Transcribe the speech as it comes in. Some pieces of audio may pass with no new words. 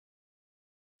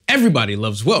Everybody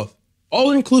loves wealth,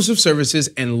 all-inclusive services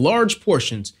and large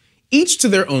portions, each to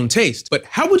their own taste. But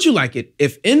how would you like it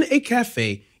if in a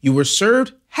cafe you were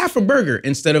served half a burger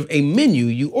instead of a menu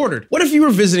you ordered? What if you were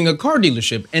visiting a car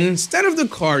dealership and instead of the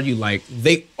car you liked,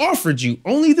 they offered you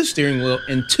only the steering wheel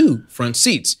and 2 front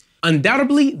seats?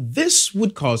 Undoubtedly, this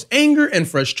would cause anger and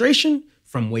frustration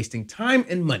from wasting time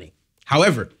and money.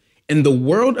 However, in the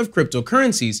world of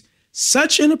cryptocurrencies,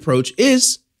 such an approach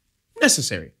is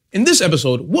necessary. In this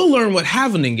episode, we'll learn what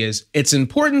halvening is, its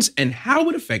importance, and how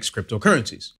it affects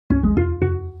cryptocurrencies.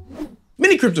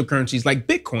 Many cryptocurrencies like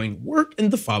Bitcoin work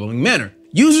in the following manner.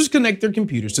 Users connect their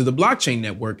computers to the blockchain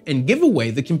network and give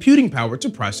away the computing power to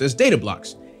process data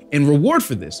blocks. In reward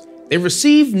for this, they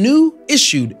receive new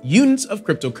issued units of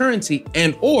cryptocurrency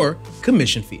and/or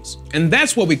commission fees. And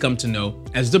that's what we come to know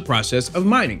as the process of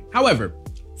mining. However,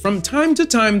 from time to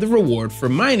time, the reward for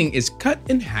mining is cut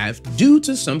in half due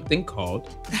to something called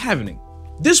halvening.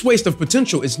 This waste of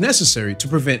potential is necessary to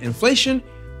prevent inflation,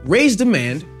 raise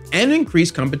demand, and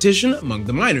increase competition among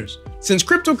the miners. Since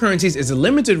cryptocurrencies is a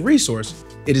limited resource,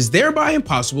 it is thereby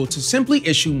impossible to simply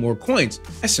issue more coins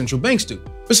as central banks do.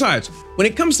 Besides, when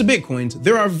it comes to Bitcoins,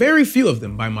 there are very few of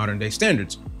them by modern day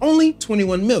standards, only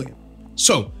 21 million.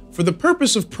 So, for the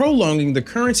purpose of prolonging the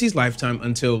currency's lifetime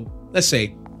until, let's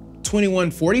say,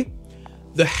 2140,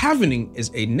 the halvening is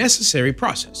a necessary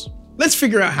process. Let's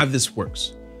figure out how this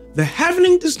works. The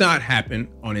halvening does not happen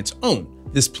on its own.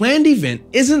 This planned event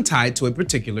isn't tied to a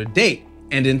particular date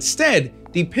and instead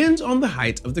depends on the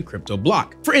height of the crypto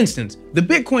block. For instance, the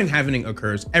Bitcoin halvening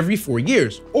occurs every 4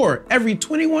 years or every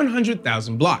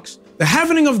 2,100,000 blocks. The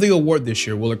halvening of the award this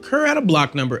year will occur at a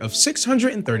block number of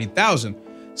 630,000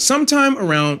 sometime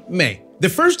around May. The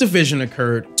first division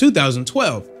occurred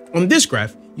 2012. On this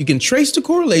graph, you can trace the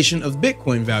correlation of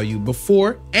Bitcoin value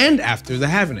before and after the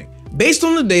halvening. Based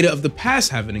on the data of the past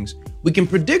halvenings, we can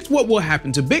predict what will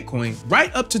happen to Bitcoin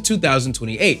right up to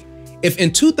 2028. If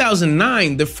in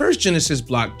 2009, the first Genesis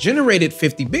block generated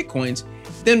 50 Bitcoins,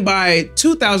 then by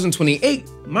 2028,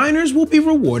 miners will be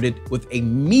rewarded with a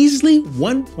measly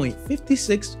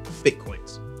 1.56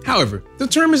 Bitcoins. However, the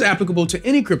term is applicable to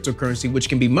any cryptocurrency which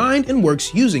can be mined and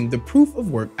works using the proof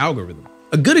of work algorithm.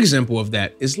 A good example of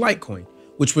that is Litecoin,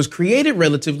 which was created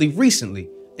relatively recently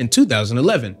in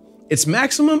 2011. Its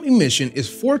maximum emission is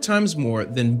 4 times more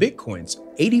than Bitcoin's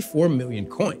 84 million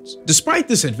coins. Despite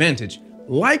this advantage,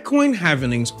 Litecoin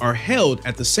halvenings are held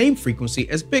at the same frequency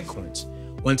as Bitcoin's,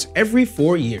 once every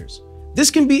 4 years.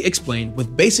 This can be explained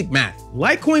with basic math.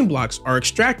 Litecoin blocks are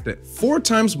extracted 4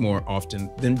 times more often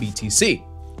than BTC.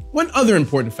 One other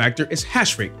important factor is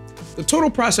hash rate, the total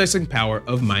processing power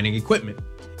of mining equipment.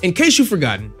 In case you've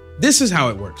forgotten, this is how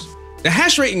it works. The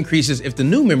hash rate increases if the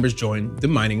new members join the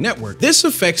mining network. This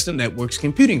affects the network's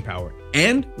computing power,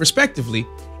 and, respectively,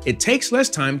 it takes less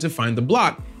time to find the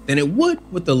block than it would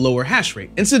with the lower hash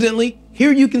rate. Incidentally,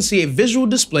 here you can see a visual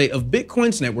display of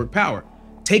Bitcoin's network power,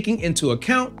 taking into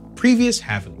account previous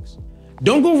halvenings.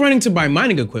 Don't go running to buy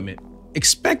mining equipment,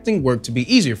 expecting work to be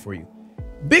easier for you.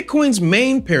 Bitcoin's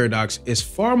main paradox is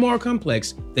far more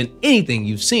complex than anything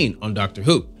you've seen on Doctor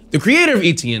Who. The creator of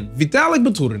ETN, Vitalik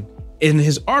Buterin, in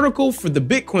his article for the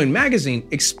Bitcoin magazine,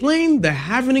 explained the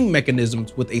halvening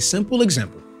mechanisms with a simple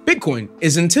example. Bitcoin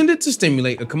is intended to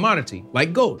stimulate a commodity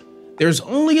like gold. There's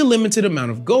only a limited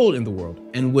amount of gold in the world,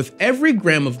 and with every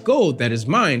gram of gold that is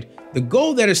mined, the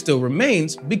gold that still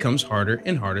remains becomes harder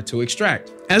and harder to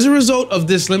extract. As a result of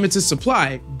this limited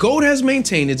supply, gold has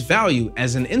maintained its value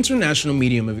as an international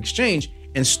medium of exchange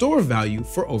and store of value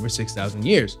for over 6,000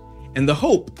 years. And the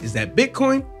hope is that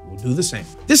Bitcoin will do the same.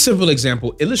 This simple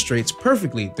example illustrates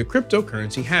perfectly the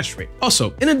cryptocurrency hash rate.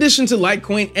 Also, in addition to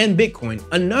Litecoin and Bitcoin,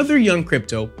 another young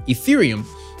crypto, Ethereum,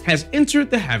 has entered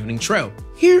the halvening trail.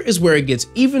 Here is where it gets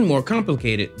even more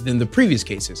complicated than the previous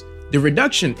cases. The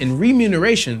reduction in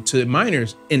remuneration to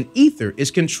miners in Ether is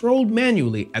controlled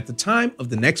manually at the time of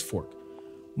the next fork.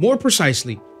 More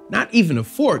precisely, not even a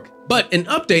fork, but an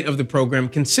update of the program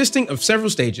consisting of several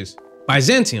stages: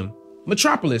 Byzantium,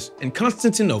 Metropolis, and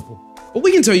Constantinople. But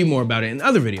we can tell you more about it in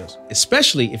other videos,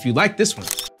 especially if you like this one.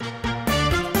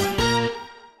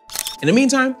 In the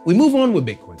meantime, we move on with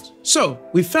Bitcoins. So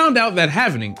we found out that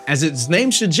halvening, as its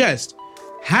name suggests,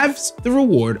 halves the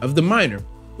reward of the miner,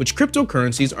 which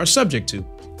cryptocurrencies are subject to.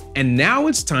 And now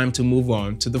it's time to move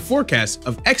on to the forecasts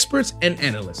of experts and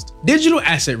analysts. Digital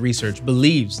Asset Research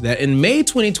believes that in May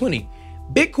 2020,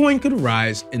 Bitcoin could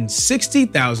rise in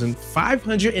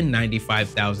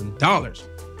 $60,595,000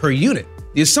 per unit.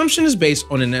 The assumption is based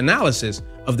on an analysis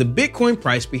of the Bitcoin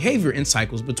price behavior in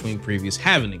cycles between previous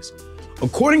halvenings.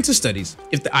 According to studies,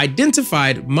 if the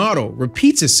identified model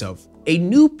repeats itself, a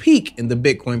new peak in the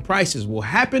Bitcoin prices will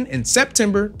happen in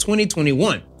September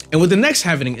 2021. And with the next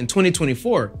halvening in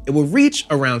 2024, it will reach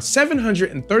around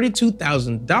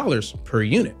 $732,000 per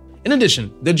unit. In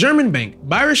addition, the German bank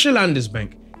Bayerische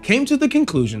Landesbank came to the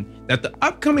conclusion that the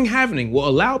upcoming halvening will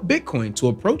allow Bitcoin to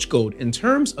approach gold in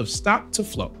terms of stock to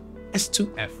flow,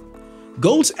 S2F.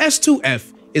 Gold's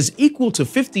S2F is equal to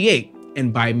 58,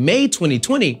 and by May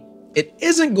 2020, it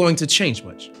isn't going to change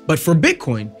much. But for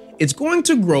Bitcoin, it's going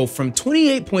to grow from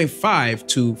 28.5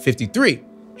 to 53.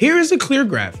 Here is a clear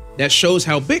graph that shows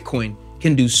how Bitcoin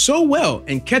can do so well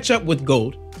and catch up with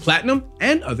gold, platinum,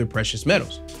 and other precious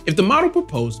metals. If the model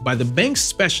proposed by the bank's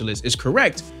specialist is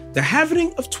correct, the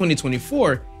halvening of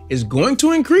 2024 is going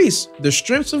to increase the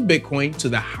strengths of Bitcoin to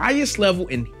the highest level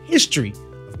in history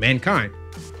of mankind,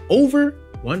 over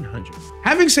 100.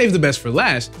 Having saved the best for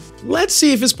last, let's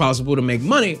see if it's possible to make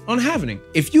money on halvening.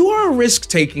 If you are a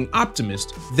risk-taking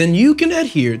optimist, then you can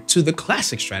adhere to the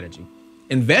classic strategy.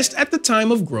 Invest at the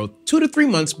time of growth 2 to 3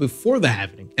 months before the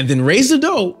halvening, and then raise the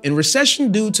dough in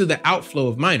recession due to the outflow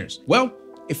of miners. Well,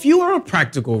 if you are a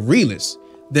practical realist,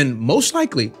 then most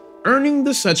likely earning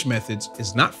the such methods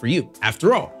is not for you.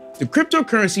 After all, the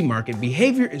cryptocurrency market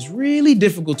behavior is really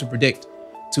difficult to predict.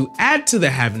 To add to the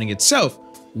halvening itself,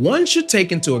 one should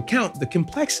take into account the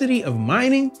complexity of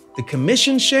mining, the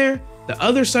commission share, the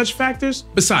other such factors.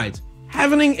 Besides,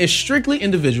 halvening is strictly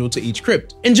individual to each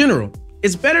crypt. In general,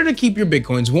 it's better to keep your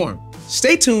Bitcoins warm.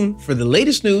 Stay tuned for the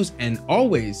latest news and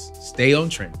always stay on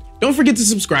trend. Don't forget to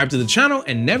subscribe to the channel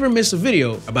and never miss a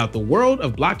video about the world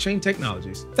of blockchain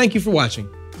technologies. Thank you for watching.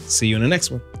 See you in the next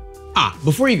one.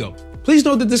 Before you go, please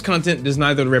note that this content does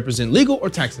neither represent legal or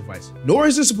tax advice, nor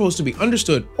is it supposed to be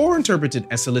understood or interpreted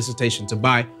as solicitation to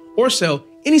buy or sell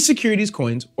any securities,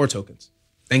 coins, or tokens.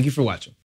 Thank you for watching.